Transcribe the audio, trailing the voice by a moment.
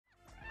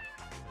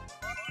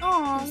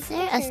Oh, Is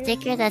there a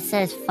sticker that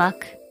says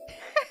fuck?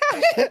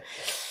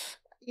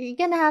 You're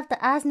gonna have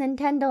to ask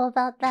Nintendo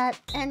about that,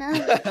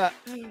 Anna.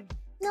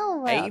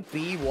 No.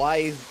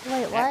 A-B-Y.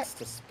 Wait, what?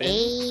 To spin.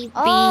 A-B.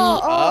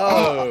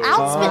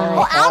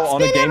 Outspin.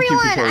 Outspin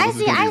everyone. I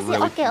see.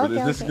 Okay.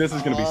 This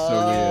is gonna be so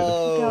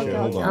weird. Okay,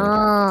 hold on.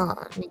 Oh,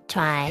 let me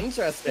try.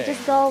 Interesting.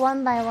 Just go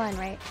one by one,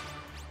 right?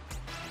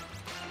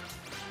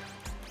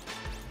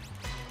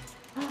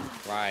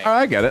 Right.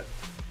 I get it.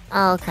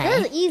 Okay.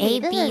 This is easy.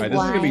 A-B-Y. Right,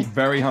 this is gonna be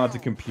very hard to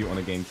compute on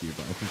a GameCube,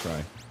 but I can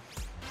try.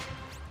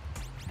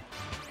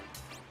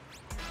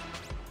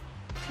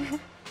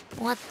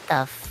 What the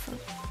f...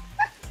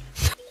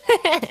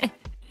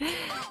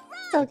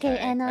 It's okay,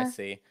 Anna. I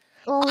see.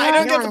 Well, I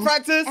don't get to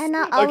practice.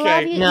 Anna, I'll Okay.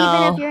 love you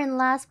even if you're in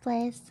last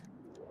place.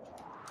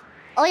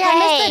 Oh yeah,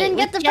 Mr. didn't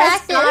get to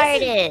practice.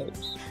 Started.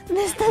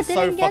 Mr. So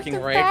didn't get fucking to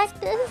rigged.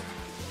 practice.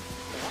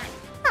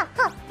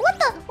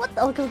 What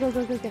the? Okay. Okay.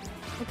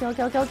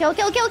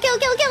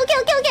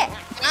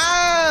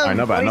 Alright,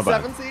 not bad.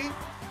 2070?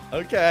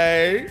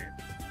 Okay.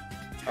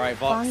 Alright,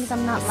 Vox. As long as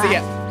I'm not See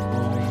ya.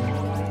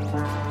 last.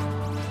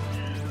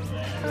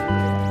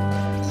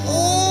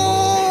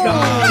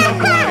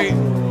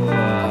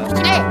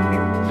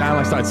 Damn,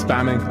 I started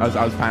spamming. I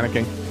was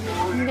panicking.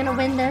 I'm gonna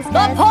win this. The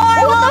guys.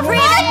 poor will free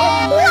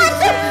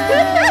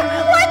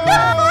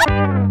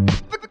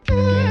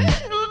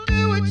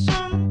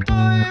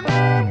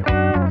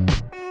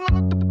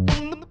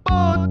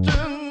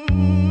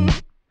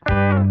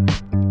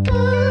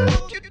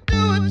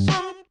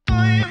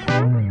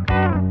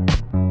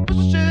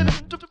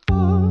What the fuck?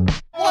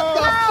 What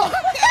the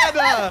fuck,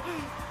 Anna?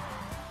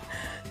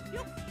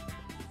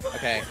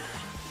 Okay.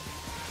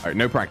 Alright,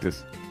 no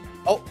practice.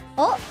 Oh.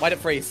 Oh. Why'd it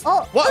freeze?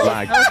 Oh. What?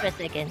 Lag. Oh, for a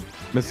second.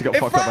 Mr. got It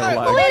fucked up by the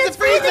froze. lag. Wait, it's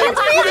freezing!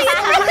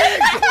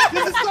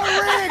 This is so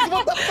rigged!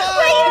 What the fuck?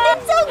 Wait, you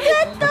did so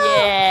good though!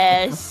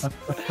 Yes.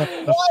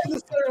 Why is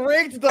this so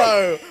rigged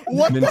though?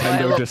 What the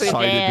Nintendo hell?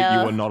 decided that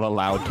you were not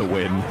allowed to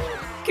win.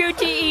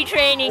 QTE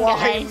training, Why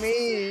guys.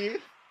 me?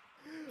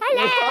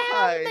 Hello,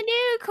 Why? the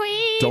new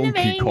queen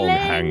Donkey of Kong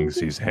England. hangs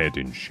his head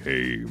in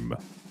shame.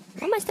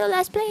 Am I still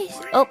last place?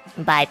 Oh,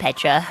 bye,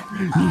 Petra.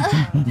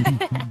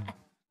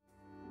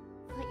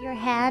 Put your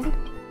hand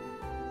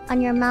on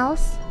your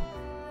mouse,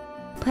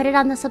 put it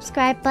on the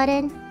subscribe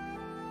button,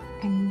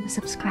 and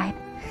subscribe.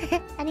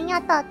 あり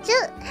がとう。チ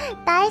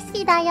ュ大好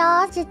きだ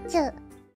よ、チュチュ。